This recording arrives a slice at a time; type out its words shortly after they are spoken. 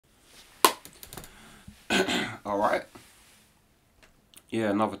Alright.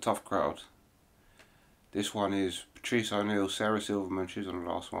 Yeah, another tough crowd. This one is Patrice O'Neill, Sarah Silverman, she's on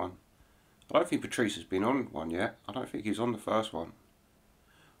the last one. I don't think Patrice has been on one yet. I don't think he's on the first one.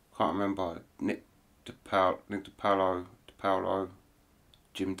 Can't remember. Nick Paolo,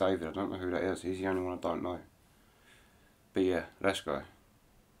 Jim David, I don't know who that is. He's the only one I don't know. But yeah, let's go.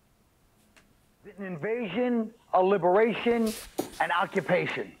 An invasion, a liberation, an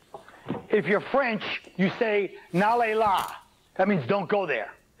occupation. If you're French, you say n'allez là. That means don't go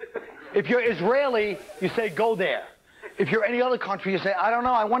there. If you're Israeli, you say go there. If you're any other country, you say, I don't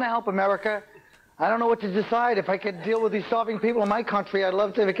know, I want to help America. I don't know what to decide. If I could deal with these starving people in my country, I'd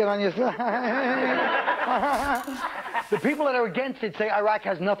love to get on your side. The people that are against it say Iraq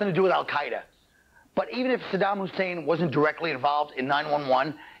has nothing to do with Al-Qaeda. But even if Saddam Hussein wasn't directly involved in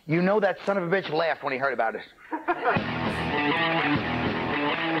 9/11, you know that son of a bitch laughed when he heard about it.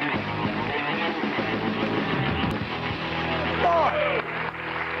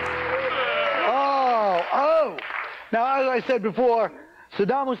 Oh. Now, as I said before,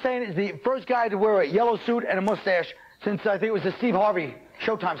 Saddam Hussein is the first guy to wear a yellow suit and a mustache since I think it was the Steve Harvey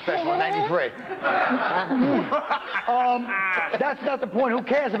Showtime special in '93. That's not the point. Who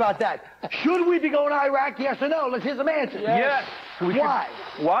cares about that? Should we be going to Iraq? Yes or no? Let's hear some answers. Yes. Why?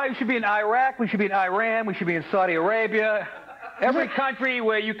 Why? We should be in Iraq. We should be in Iran. We should be in Saudi Arabia. Every country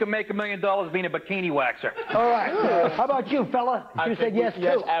where you can make $1 million being a bikini waxer. All right. How about you, fella? You said yes, too.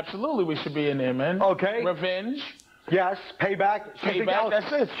 Yes, absolutely we should be in there, man. Okay. Revenge. Yes. Payback. Payback,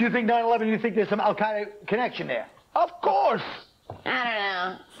 that's it. Do you think 9/11, you think there's some Al-Qaeda connection there? Of course. I don't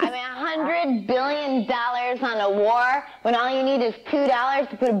know. I mean, $100 billion on a war when all you need is $2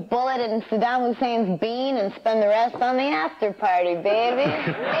 to put a bullet in Saddam Hussein's bean and spend the rest on the after party, baby.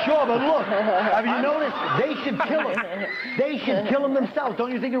 Sure, but look, have you noticed? They should kill him. They should kill him themselves.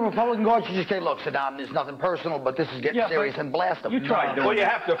 Don't you think the Republican Guard should just say, look, Saddam, there's nothing personal, but this is getting serious, and blast them? You tried doing Well, you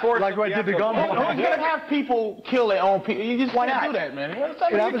have to force like what I did the gun. Who's going to have people kill their own people? You just can't do that, man.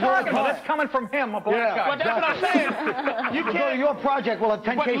 That's coming from him, a black guy. But that's what I'm saying. You can't. Your project will have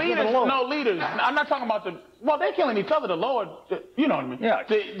 10 But cases leaders, of the Lord. no leaders. I'm not talking about the. Well, they're killing each other. The Lord, you know what I mean? Yeah.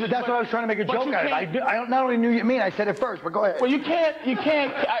 That's what I was trying to make a joke out of. I not only knew you mean, I said it first. But go ahead. Well, you can't.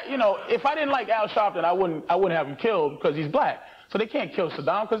 You know, if I didn't like Al Sharpton, I wouldn't have him killed because he's black. So they can't kill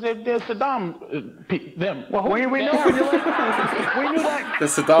Saddam because they're Saddam them. Well, we knew when you let, we knew that. The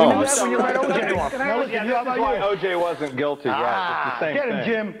Saddams. When you let OJ off. Now listen, how about Why you? OJ wasn't guilty yet. It's the same Get him, thing.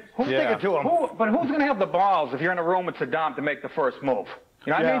 Jim. Who's thinking to him? But who's going to have the balls if you're in a room with Saddam to make the first move?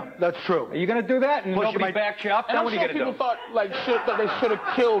 You know what I mean? That's true. Are you going to do that and nobody backs you up? And Then I'm what are you sure going to do? people thought they should have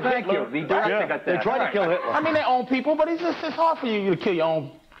killed Hitler. The director got that. They tried to kill Hitler. I mean, their own people, but it's hard for you to kill your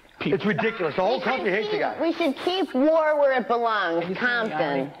own people. It's ridiculous. The whole country hates the guy. We should keep war where it belongs,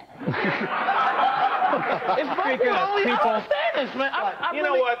 Compton. It's breaking only. I understand this, man. You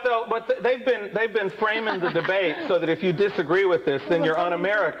know what though? But they've been framing the debate so that if you disagree with this, then you're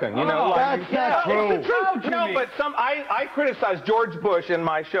un-American. You know, That's not true. No, but I criticized George Bush in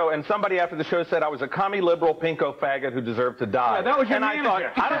my show, and somebody after the show said I was a commie liberal pinko faggot who deserved to die. Yeah, that was your and manager.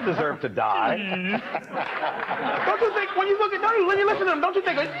 I thought I don't deserve to die. Don't you think when you look at when you listen to him, don't you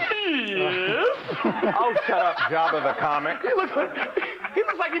think? Oh, shut up, Job of the comic. He looks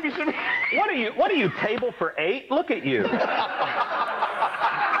like he'd be sitting. What are you, table for 8? Look at you. Good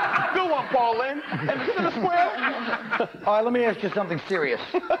one, Paul. And the center square. All right, let me ask you something serious.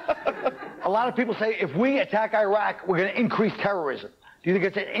 A lot of people say if we attack Iraq, we're going to increase terrorism. Do you think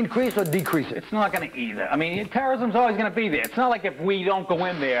it's an increase or decrease it? It's not going to either. I mean, terrorism's always going to be there. It's not like if we don't go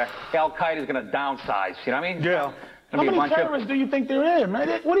in there, Al-Qaeda's going to downsize. You know what I mean? Yeah. How many terrorists do you think there is, man?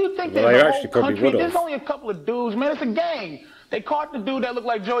 What do you think Well, there's they the actually whole probably country? would've. There's only a couple of dudes, man. It's a gang. They caught the dude that looked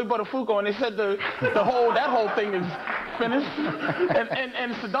like Joey Buttafuoco, and they said that whole thing is finished.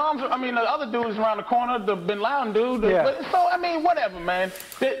 And Saddam's, I mean, the other dudes around the corner, the Bin Laden dude. So I mean, whatever, man.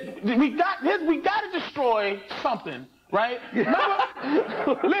 We got to destroy something. Right? Remember,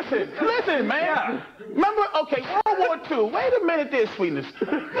 listen, man. Yeah. Remember, okay, World War II. Wait a minute there, sweetness.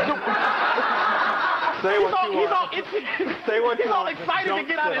 Say what you He's want. all excited to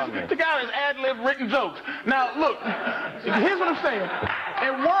get out his ad-lib written jokes. Now, look, here's what I'm saying.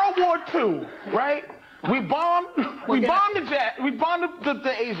 In World War II, right, we bombed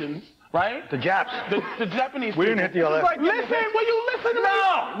the Asians. Right? The Japs. The Japanese We didn't hit the other. Listen, will you listen to me?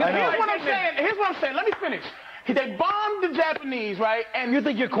 No. Here's what I'm saying. Let me finish. They bombed the Japanese, right? And You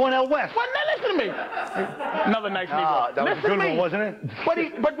think you're Cornel West? well, now listen to me. Another nice Negro. That was a Listen good to one, me. wasn't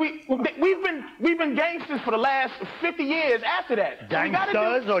it? But we've been gangsters for the last 50 years after that. So we gotta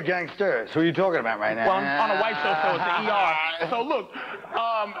Gangsters or gangsters? Who are you talking about right now? Well, I'm on a white show, so it's the ER. So look,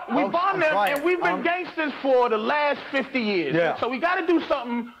 we bombed them, and we've been gangsters for the last 50 years. Yeah. So we got to do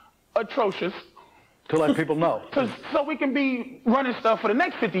something atrocious To let people know. so we can be running stuff for the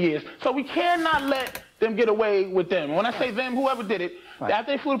next 50 years. So we cannot let them get away with them. When I say them, whoever did it,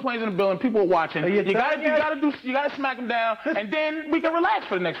 after they flew the planes in the building, people were watching. You gotta smack them down, and then we can relax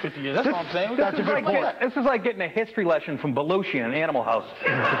for the next 50 years. That's all I'm saying. That's a good point. This is like getting a history lesson from Belushi in Animal House.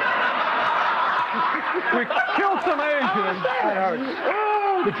 We killed some Asians. That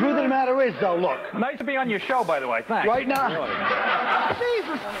hurts. The truth of the matter is, though, look. Nice to be on your show, by the way. Thanks. Right now.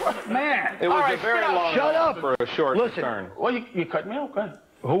 Jesus Christ. Man. It was a very long Shut up. for a short Listen. turn. Well, you cut me off. Go ahead.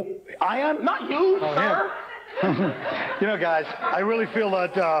 Who? I am? Not you, sir. You know, guys, I really feel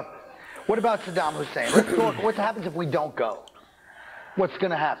that, what about Saddam Hussein? Let's talk, what happens if we don't go? What's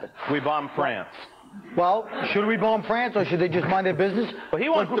going to happen? We bombed France. Well, should we bomb France, or should they just mind their business? Well, he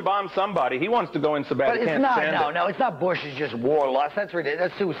wants to bomb somebody. He wants to go in so bad But he it's can't not, stand it. no, it's not Bush, it's just war lust. That's ridiculous.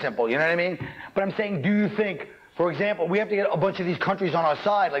 That's too simple, you know what I mean? But I'm saying, do you think, for example, we have to get a bunch of these countries on our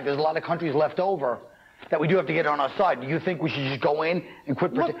side, like there's a lot of countries left over, that we do have to get on our side. Do you think we should just go in and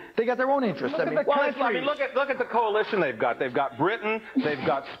quit pretending? They got their own interests. I mean, Look at the coalition they've got. They've got Britain, they've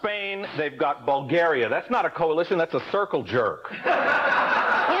got Spain, they've got Bulgaria. That's not a coalition, that's a circle jerk. You know,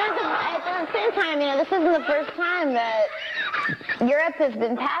 at the same time, you know, this isn't the first time that Europe has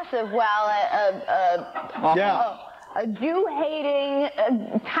been passive while a Jew-hating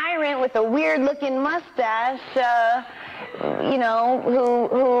tyrant with a weird-looking mustache, you know,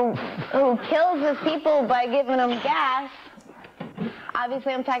 who kills his people by giving them gas.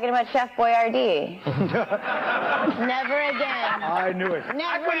 Obviously, I'm talking about Chef Boyardee. Never again. I knew it.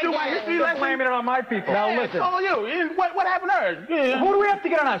 Never couldn't do my again. history You're lesson. blaming it on my people. Now Yeah, listen. it's all you. What happened there? Yeah. Who do we have to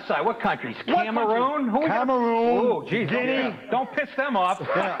get on our side? What countries? Cameroon? Who we got? Cameroon, Oh, geez. Guinea. Don't piss them off.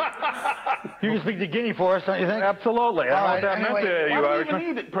 You can speak to Guinea for us, don't you think? Absolutely. All I don't know right, what that meant anyway, to you, Why do we even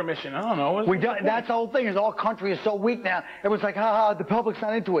Irishman. need permission? I don't know. We don't, that's the whole thing, is all country is so weak now. Everyone's like, ha, the public's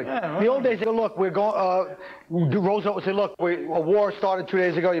not into it. Yeah, The old days, they go, look, we're going, Roosevelt would say, look, a war started 2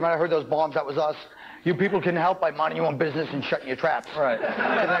 days ago. You might have heard those bombs. That was us. You people can help by minding your own business and shutting your traps. Right.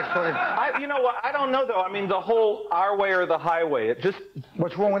 You know what? I don't know, though. I mean, the whole our way or the highway,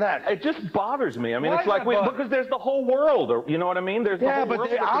 What's wrong with that? it just bothers me. I mean, Why it's like does that bother? because there's the whole world, or you know what I mean? There's the Yeah, whole but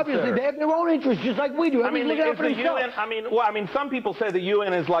world they, to obviously consider. they have their own interests, just like we do. I mean, Everyone's looking out for is the themselves. UN, I mean, some people say the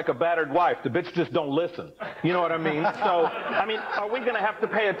UN is like a battered wife. The bitch just don't listen. You know what I mean? So, I mean, are we going to have to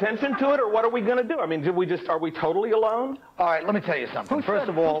pay attention to it, or what are we going to do? I mean, are we totally alone? All right, let me tell you something. First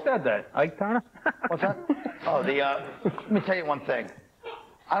of all, Who said that? Ike Turner? what's that? Oh, let me tell you one thing.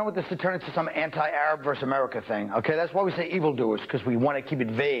 I don't want this to turn into some anti-Arab versus America thing, okay? That's why we say evildoers, because we want to keep it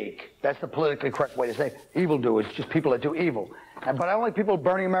vague. That's the politically correct way to say evildoers, just people that do evil. But I don't like people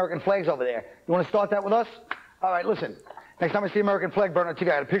burning American flags over there. You want to start that with us? All right, listen. Next time I see American flag burn on TV, I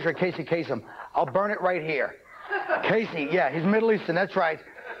got a picture of Casey Kasem. I'll burn it right here. Casey, yeah, he's Middle Eastern, that's right.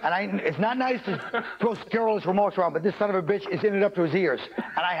 And it's not nice to throw scurrilous remarks around, but this son of a bitch is in it up to his ears.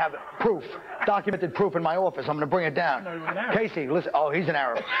 And I have proof, documented proof in my office. I'm going to bring it down. Casey, listen. Oh, he's an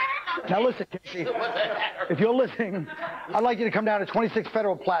Arab. Now listen, Casey. If you're listening, I'd like you to come down to 26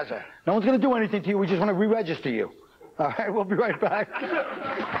 Federal Plaza. No one's going to do anything to you. We just want to re-register you. All right, we'll be right back.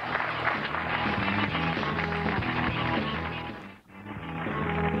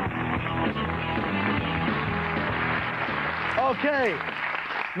 Okay.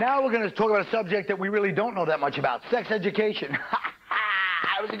 Now we're going to talk about a subject that we really don't know that much about, sex education.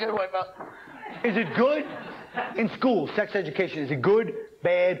 That was a good one, Is it good in school, sex education? Is it good,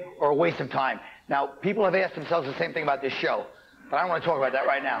 bad, or a waste of time? Now, people have asked themselves the same thing about this show, but I don't want to talk about that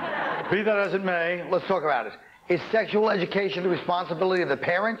right now. Be that as it may, let's talk about it. Is sexual education the responsibility of the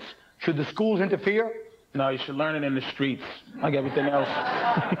parents? Should the schools interfere? No, you should learn it in the streets, like everything else.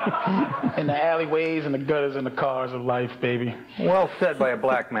 In the alleyways and the gutters and the cars of life, baby. Well said by a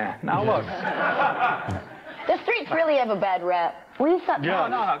black man. Now look. The streets really have a bad rap. Will you stop? Yeah.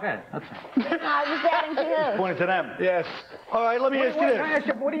 No, go ahead. No, I was just adding to this. Pointing to them. Yes. All right, let me ask you this. Can I ask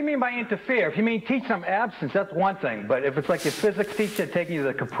you, what do you mean by interfere? If you mean teach them absence, that's one thing. But if it's like your physics teacher taking you to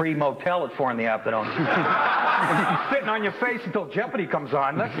the Capri Motel at 4 in the afternoon, sitting on your face until Jeopardy comes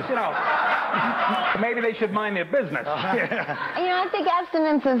on, that's, you know, maybe they should mind their business. You know, I think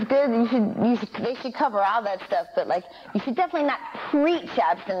abstinence is good. They should cover all that stuff, but like, you should definitely not preach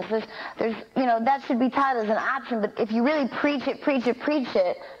abstinence. There's, you know, that should be taught as an option. But if you really preach it,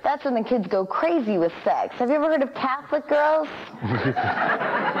 that's when the kids go crazy with sex. Have you ever heard of Catholic girls?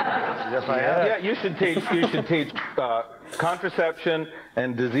 Yes, I have. Yeah, you should teach contraception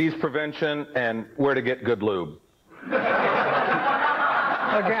and disease prevention and where to get good lube.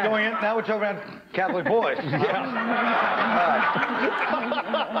 Again. Going in, now we're talking about Catholic boys. But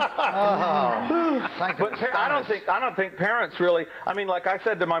I don't think parents really. I mean, like I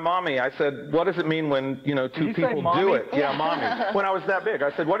said to my mommy, I said, "What does it mean when two people do it?" Yeah, mommy. When I was that big,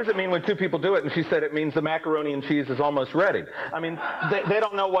 I said, "What does it mean when two people do it?" And she said, "It means the macaroni and cheese is almost ready." I mean, they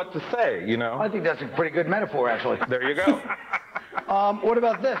don't know what to say, you know. I think that's a pretty good metaphor, actually. There you go. What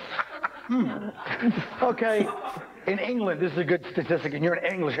about this? Okay. In England, this is a good statistic, and you're an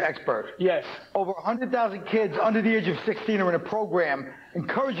English expert. Yes. Over 100,000 kids under the age of 16 are in a program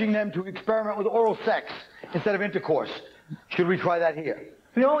encouraging them to experiment with oral sex instead of intercourse. Should we try that here?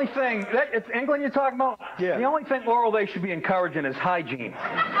 The only thing, it's England you're talking about? Yeah. The only thing oral they should be encouraging is hygiene.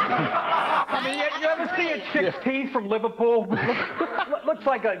 I mean, you ever see a chick's teeth from Liverpool? Looks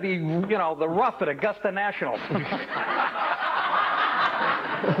like the rough at Augusta National.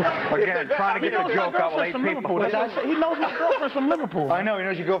 Again, trying to get the joke out with 8 people. He knows my girlfriend from Liverpool. I know, he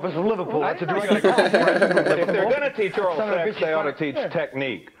knows your girlfriend's from Liverpool. That's a direct compliment. If they're going to teach oral sex, they ought to teach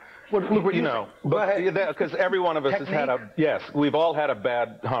technique. Look what you know, because every one of us has had we've all had a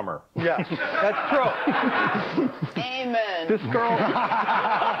bad Hummer. Yes, that's true. Amen. This girl.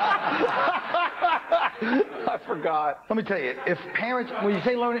 I forgot. Let me tell you, if parents, when you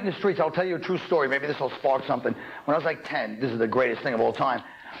say learn it in the streets, I'll tell you a true story. Maybe this will spark something. When I was like 10, this is the greatest thing of all time.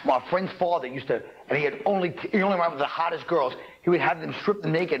 My friend's father used to, and he only went with the hottest girls. He would have them strip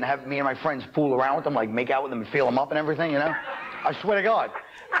them naked and have me and my friends fool around with them, like make out with them and feel them up and everything, you know? I swear to God.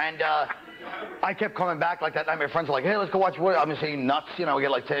 And I kept coming back like that night. My friends were like, "Hey, let's go watch what?" I'm just saying, nuts, you know, we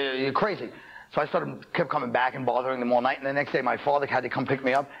get like, you're crazy. So I kept coming back and bothering them all night. And the next day, my father had to come pick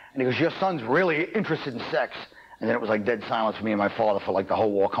me up. And he goes, "Your son's really interested in sex." And then it was like dead silence for me and my father for like the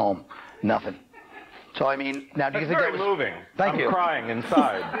whole walk home. Nothing. So, I mean, now do you think that was... moving. Thank you. I'm crying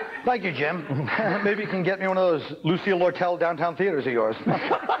inside. Thank you, Jim. Maybe you can get me one of those Lucille Lortel downtown theaters of yours. Do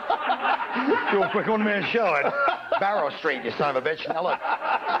a quick one-man show at Barrow Street, you son of a bitch. Now, look.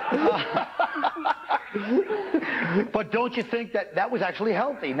 But don't you think that was actually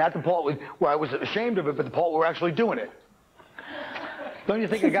healthy? Not the part where I was ashamed of it, but the part where we're actually doing it. Don't you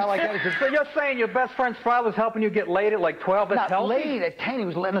think a guy like that is... So you're saying your best friend's father's helping you get laid at like 12? That's Not healthy? laid at 10. He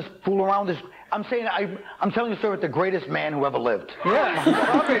was letting us fool around with this. I'm saying, I'm telling you, sir, with the greatest man who ever lived. Yeah,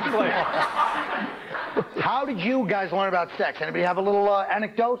 obviously. How did you guys learn about sex? Anybody have a little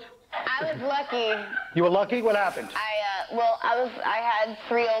anecdote? I was lucky. You were lucky? What happened? I had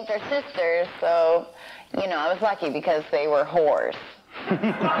 3 older sisters, so, you know, I was lucky because they were whores.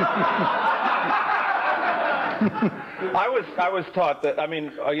 I was taught that, I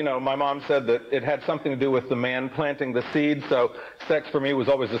mean, you know, my mom said that it had something to do with the man planting the seed, so sex for me was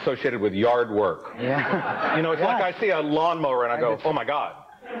always associated with yard work. Yeah. You know, it's like I see a lawnmower and I go, "Oh my God."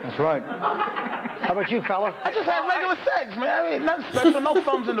 That's right. How about you, fella? I just had regular sex, man. I mean, nothing special. No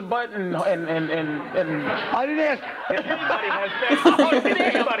thumbs in the butt and I didn't ask. If anybody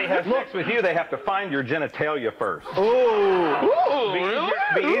has sex with you, they have to find your genitalia first. Ooh.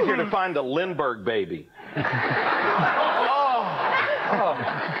 Be easier to find the Lindbergh baby.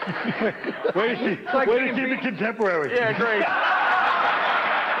 Way to keep it contemporary. Yeah, great.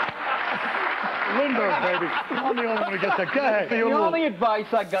 Lindbergh, baby. I'm the only one who gets that. Go ahead. The only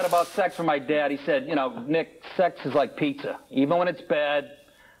advice I got about sex from my dad, he said, you know, "Nick, sex is like pizza. Even when it's bad,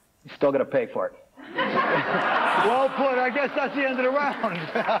 you still got to pay for it." Well put. I guess that's the end of the round.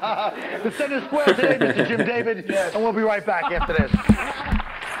 The center square today, Mr. Jim David, and we'll be right back after this.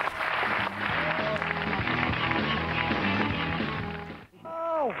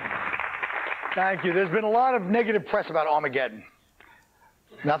 Oh, thank you. There's been a lot of negative press about Armageddon.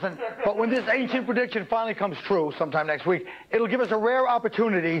 Nothing? But when this ancient prediction finally comes true sometime next week, it'll give us a rare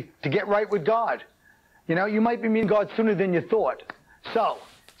opportunity to get right with God. You know, you might be meeting God sooner than you thought. So,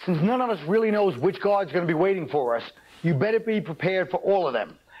 since none of us really knows which God's going to be waiting for us, you better be prepared for all of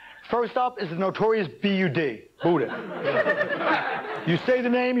them. First up is the notorious B-U-D, Buddha. You say the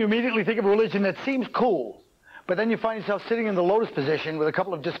name, you immediately think of a religion that seems cool, but then you find yourself sitting in the lotus position with a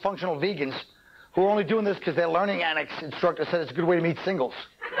couple of dysfunctional vegans who are only doing this because their learning annex instructor said it's a good way to meet singles.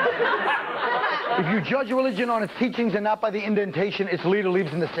 If you judge a religion on its teachings and not by the indentation its leader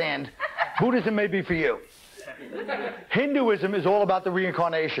leaves in the sand, Buddhism may be for you. Hinduism is all about the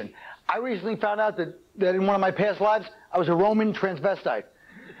reincarnation. I recently found out that in one of my past lives, I was a Roman transvestite.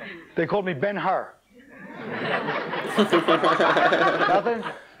 They called me Ben-Hur. Nothing?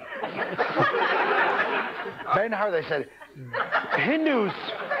 Ben-Hur, they said. Hindus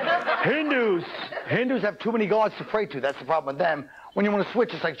have too many gods to pray to. That's the problem with them. When you want to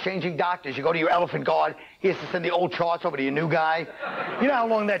switch, it's like changing doctors. You go to your elephant god. He has to send the old charts over to your new guy. You know how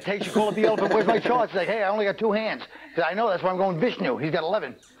long that takes? You call up the elephant, where's my charts? He's like, hey, I only got 2 hands. He said, I know, that's why I'm going Vishnu. He's got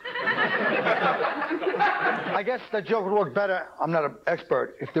 11. I guess that joke would work better, I'm not an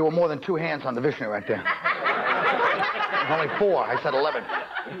expert, if there were more than 2 hands on the Vishnu right there. There's only 4. I said 11.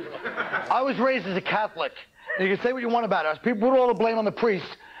 I was raised as a Catholic. And you can say what you want about us. People put all the blame on the priests.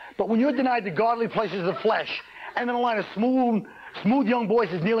 But when you're denied the godly pleasures of the flesh, and then a line of smooth young boys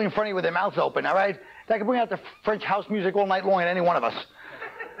is kneeling in front of you with their mouths open, all right? That can bring out the French house music all night long in any one of us.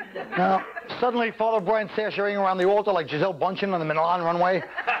 Now, suddenly, Father Brian sashaying around the altar like Giselle Bundchen on the Milan runway.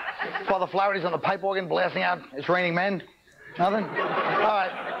 Father Flaherty's on the pipe organ blasting out It's Raining Men. Nothing? All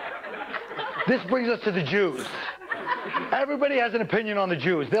right. This brings us to the Jews. Everybody has an opinion on the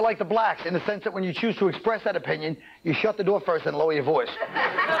Jews. They're like the blacks in the sense that when you choose to express that opinion, you shut the door first and lower your voice.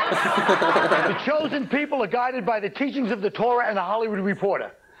 The chosen people are guided by the teachings of the Torah and the Hollywood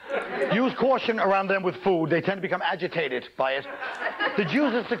Reporter. Use caution around them with food. They tend to become agitated by it. The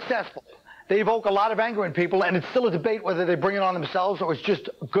Jews are successful. They evoke a lot of anger in people, and it's still a debate whether they bring it on themselves or it's just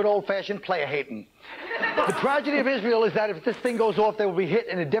good old-fashioned player hating. The tragedy of Israel is that if this thing goes off, they will be hit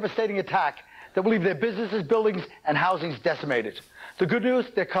in a devastating attack that will leave their businesses, buildings, and housings decimated. The good news,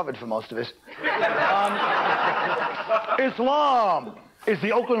 they're covered for most of it. Islam is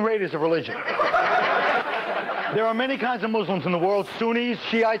the Oakland Raiders of religion. There are many kinds of Muslims in the world, Sunnis,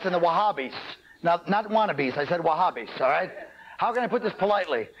 Shiites, and the Wahhabis. Now, not wannabes, I said Wahhabis, all right? How can I put this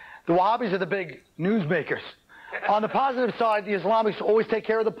politely? The Wahhabis are the big newsmakers. On the positive side, the Islamics always take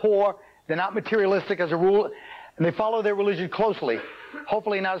care of the poor. They're not materialistic as a rule, and they follow their religion closely.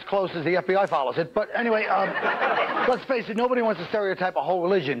 Hopefully not as close as the FBI follows it. But anyway, let's face it, nobody wants to stereotype a whole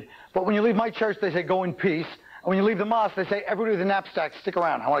religion. But when you leave my church, they say, go in peace. And when you leave the mosque, they say, everybody with a knapsack, stick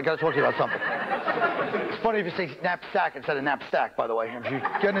around. I got to talk to you about something. It's funny if you say knapsack instead of knapsack, by the way. If you're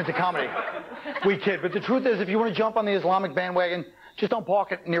getting into comedy, we kid. But the truth is, if you want to jump on the Islamic bandwagon, just don't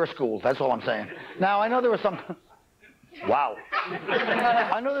park it near a school. That's all I'm saying. Now, I know there are some... Wow.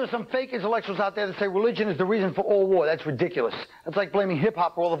 I know there's some fake intellectuals out there that say religion is the reason for all war. That's ridiculous. That's like blaming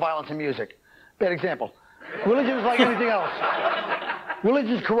hip-hop for all the violence in music. Bad example. Religion is like anything else.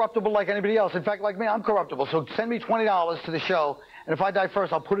 Religion is corruptible like anybody else. In fact, like me, I'm corruptible. So send me $20 to the show, and if I die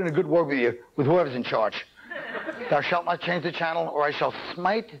first, I'll put in a good word with you, with whoever's in charge. Thou shalt not change the channel, or I shall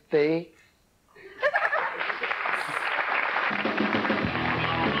smite thee.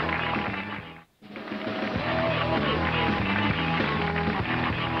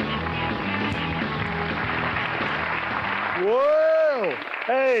 Whoa!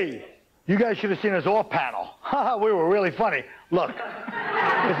 Hey, you guys should have seen us off panel. We were really funny. Look,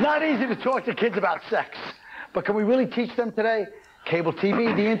 it's not easy to talk to kids about sex, but can we really teach them today? Cable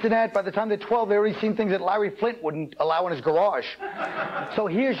TV, the internet, by the time they're 12, they've already seen things that Larry Flint wouldn't allow in his garage. So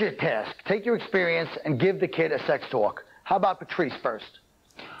here's your task. Take your experience and give the kid a sex talk. How about Patrice first?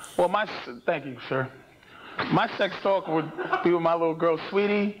 Well, thank you, sir. My sex talk would be with my little girl,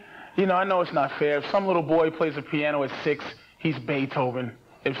 Sweetie. You know, I know it's not fair. If some little boy plays the piano at 6, he's Beethoven.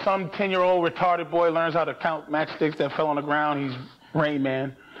 If some 10-year-old retarded boy learns how to count matchsticks that fell on the ground, he's Rain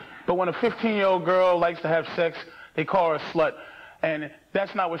Man. But when a 15-year-old girl likes to have sex, they call her a slut. And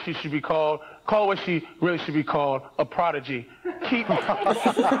that's not what she should be called. Call what she really should be called, a prodigy. Keep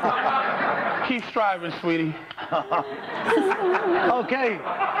striving, sweetie. Okay.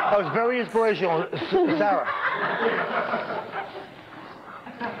 That was very inspirational. Sarah.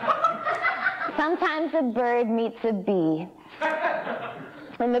 Sometimes a bird meets a bee,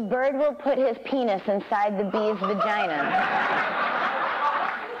 and the bird will put his penis inside the bee's vagina.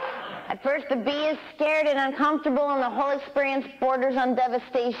 At first, the bee is scared and uncomfortable, and the whole experience borders on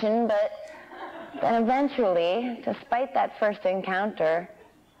devastation, but then eventually, despite that first encounter,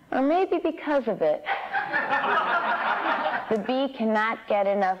 or maybe because of it, the bee cannot get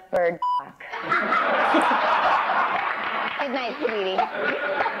enough bird talk. Good night, sweetie.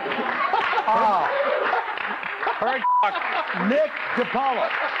 Oh. Bird Nick DiPaolo.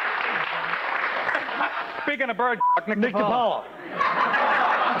 Speaking of bird Nick DiPaolo.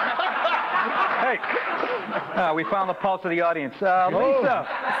 Hey, we found the pulse of the audience. Lisa,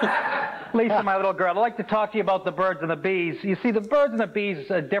 Lisa, my little girl, I'd like to talk to you about the birds and the bees. You see, the birds and the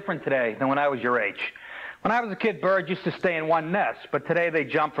bees are different today than when I was your age. When I was a kid, birds used to stay in one nest, but today they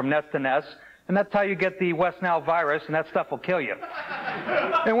jump from nest to nest, and that's how you get the West Nile virus, and that stuff will kill you.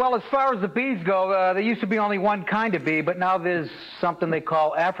 And well, as far as the bees go, there used to be only one kind of bee, but now there's something they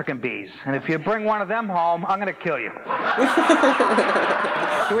call African bees. And if you bring one of them home, I'm going to kill you.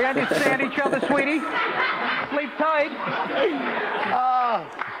 Do we understand each other, sweetie? Sleep tight.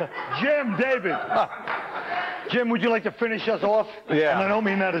 Jim, David. Jim, would you like to finish us off? Yeah. And I don't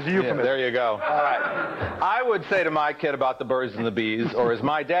mean that as a euphemism. Yeah, there you go. All right. I would say to my kid about the birds and the bees, or as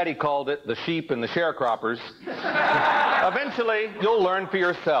my daddy called it, the sheep and the sharecroppers, eventually you'll learn for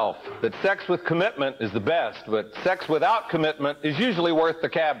yourself that sex with commitment is the best, but sex without commitment is usually worth the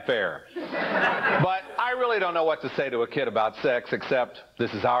cab fare. But I really don't know what to say to a kid about sex, except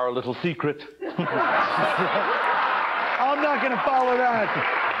this is our little secret. I'm not going to follow that.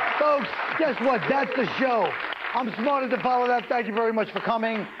 Folks, guess what? That's the show. I'm smarter to follow that. Thank you very much for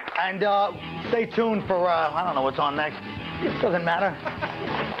coming. And stay tuned for, I don't know what's on next. It doesn't matter.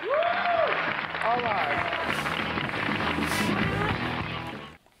 All right.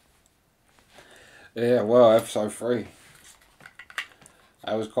 Yeah, well, episode 3.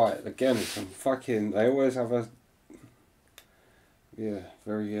 I was quite, again, some fucking, they always have a, yeah,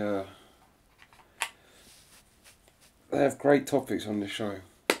 very, they have great topics on this show.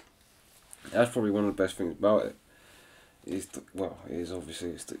 That's probably one of the best things about it. Well, it is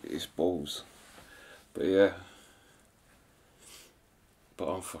obviously, it's balls. But yeah. But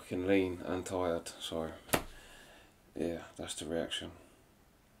I'm fucking lean and tired, so yeah, that's the reaction.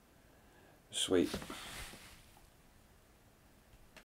 Sweet.